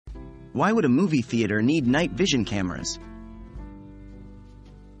Why would a movie theater need night vision cameras?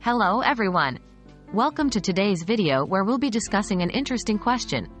 Hello everyone. Welcome to today's video where we'll be discussing an interesting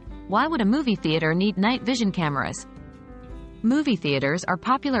question. Why would a movie theater need night vision cameras? Movie theaters are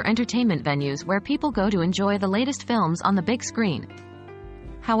popular entertainment venues where people go to enjoy the latest films on the big screen.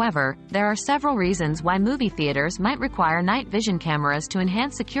 However, there are several reasons why movie theaters might require night vision cameras to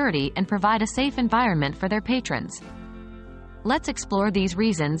enhance security and provide a safe environment for their patrons. Let's explore these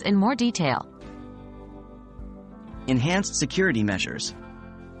reasons in more detail. Enhanced security measures.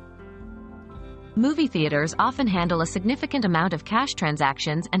 Movie theaters often handle a significant amount of cash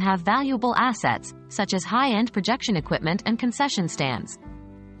transactions and have valuable assets, such as high-end projection equipment and concession stands.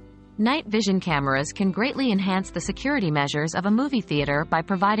 Night vision cameras can greatly enhance the security measures of a movie theater by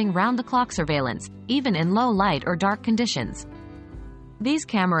providing round-the-clock surveillance, even in low light or dark conditions. These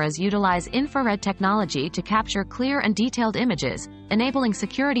cameras utilize infrared technology to capture clear and detailed images, enabling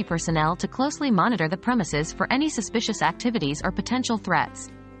security personnel to closely monitor the premises for any suspicious activities or potential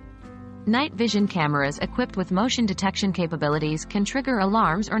threats. Night vision cameras equipped with motion detection capabilities can trigger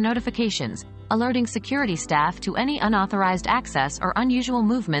alarms or notifications, alerting security staff to any unauthorized access or unusual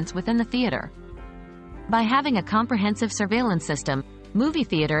movements within the theater. By having a comprehensive surveillance system, movie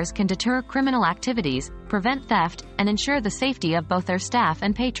theaters can deter criminal activities, prevent theft, and ensure the safety of both their staff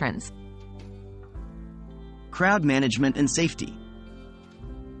and patrons. Crowd management and safety.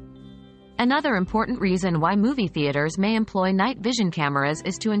 Another important reason why movie theaters may employ night vision cameras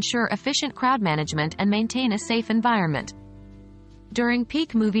is to ensure efficient crowd management and maintain a safe environment. During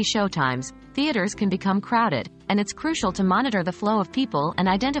peak movie showtimes, theaters can become crowded, and it's crucial to monitor the flow of people and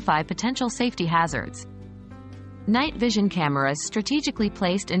identify potential safety hazards. Night vision cameras strategically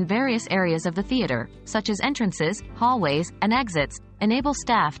placed in various areas of the theater, such as entrances, hallways, and exits, enable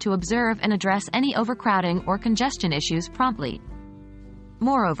staff to observe and address any overcrowding or congestion issues promptly.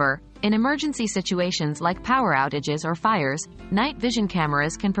 Moreover, in emergency situations like power outages or fires, night vision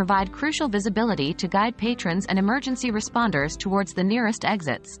cameras can provide crucial visibility to guide patrons and emergency responders towards the nearest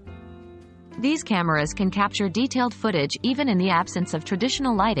exits. These cameras can capture detailed footage even in the absence of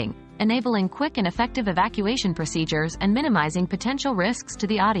traditional lighting, enabling quick and effective evacuation procedures and minimizing potential risks to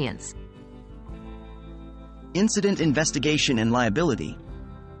the audience. Incident investigation and liability.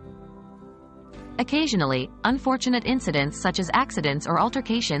 Occasionally, unfortunate incidents such as accidents or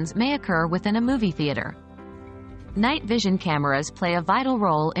altercations may occur within a movie theater. Night vision cameras play a vital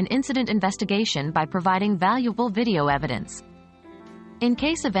role in incident investigation by providing valuable video evidence. In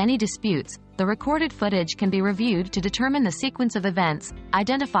case of any disputes, the recorded footage can be reviewed to determine the sequence of events,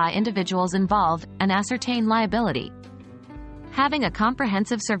 identify individuals involved, and ascertain liability. Having a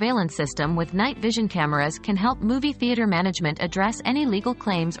comprehensive surveillance system with night vision cameras can help movie theater management address any legal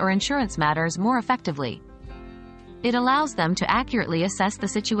claims or insurance matters more effectively. It allows them to accurately assess the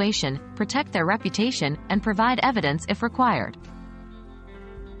situation, protect their reputation, and provide evidence if required.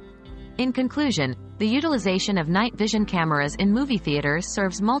 In conclusion, the utilization of night vision cameras in movie theaters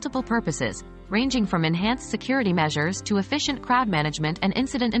serves multiple purposes, ranging from enhanced security measures to efficient crowd management and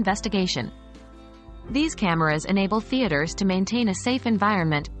incident investigation. These cameras enable theaters to maintain a safe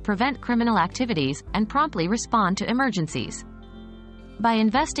environment, prevent criminal activities, and promptly respond to emergencies. By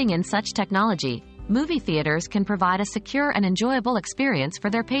investing in such technology, movie theaters can provide a secure and enjoyable experience for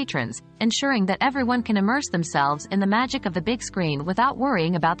their patrons, ensuring that everyone can immerse themselves in the magic of the big screen without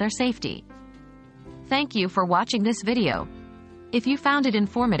worrying about their safety. Thank you for watching this video. If you found it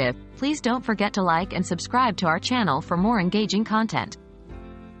informative, please don't forget to like and subscribe to our channel for more engaging content.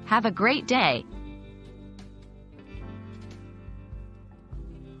 Have a great day!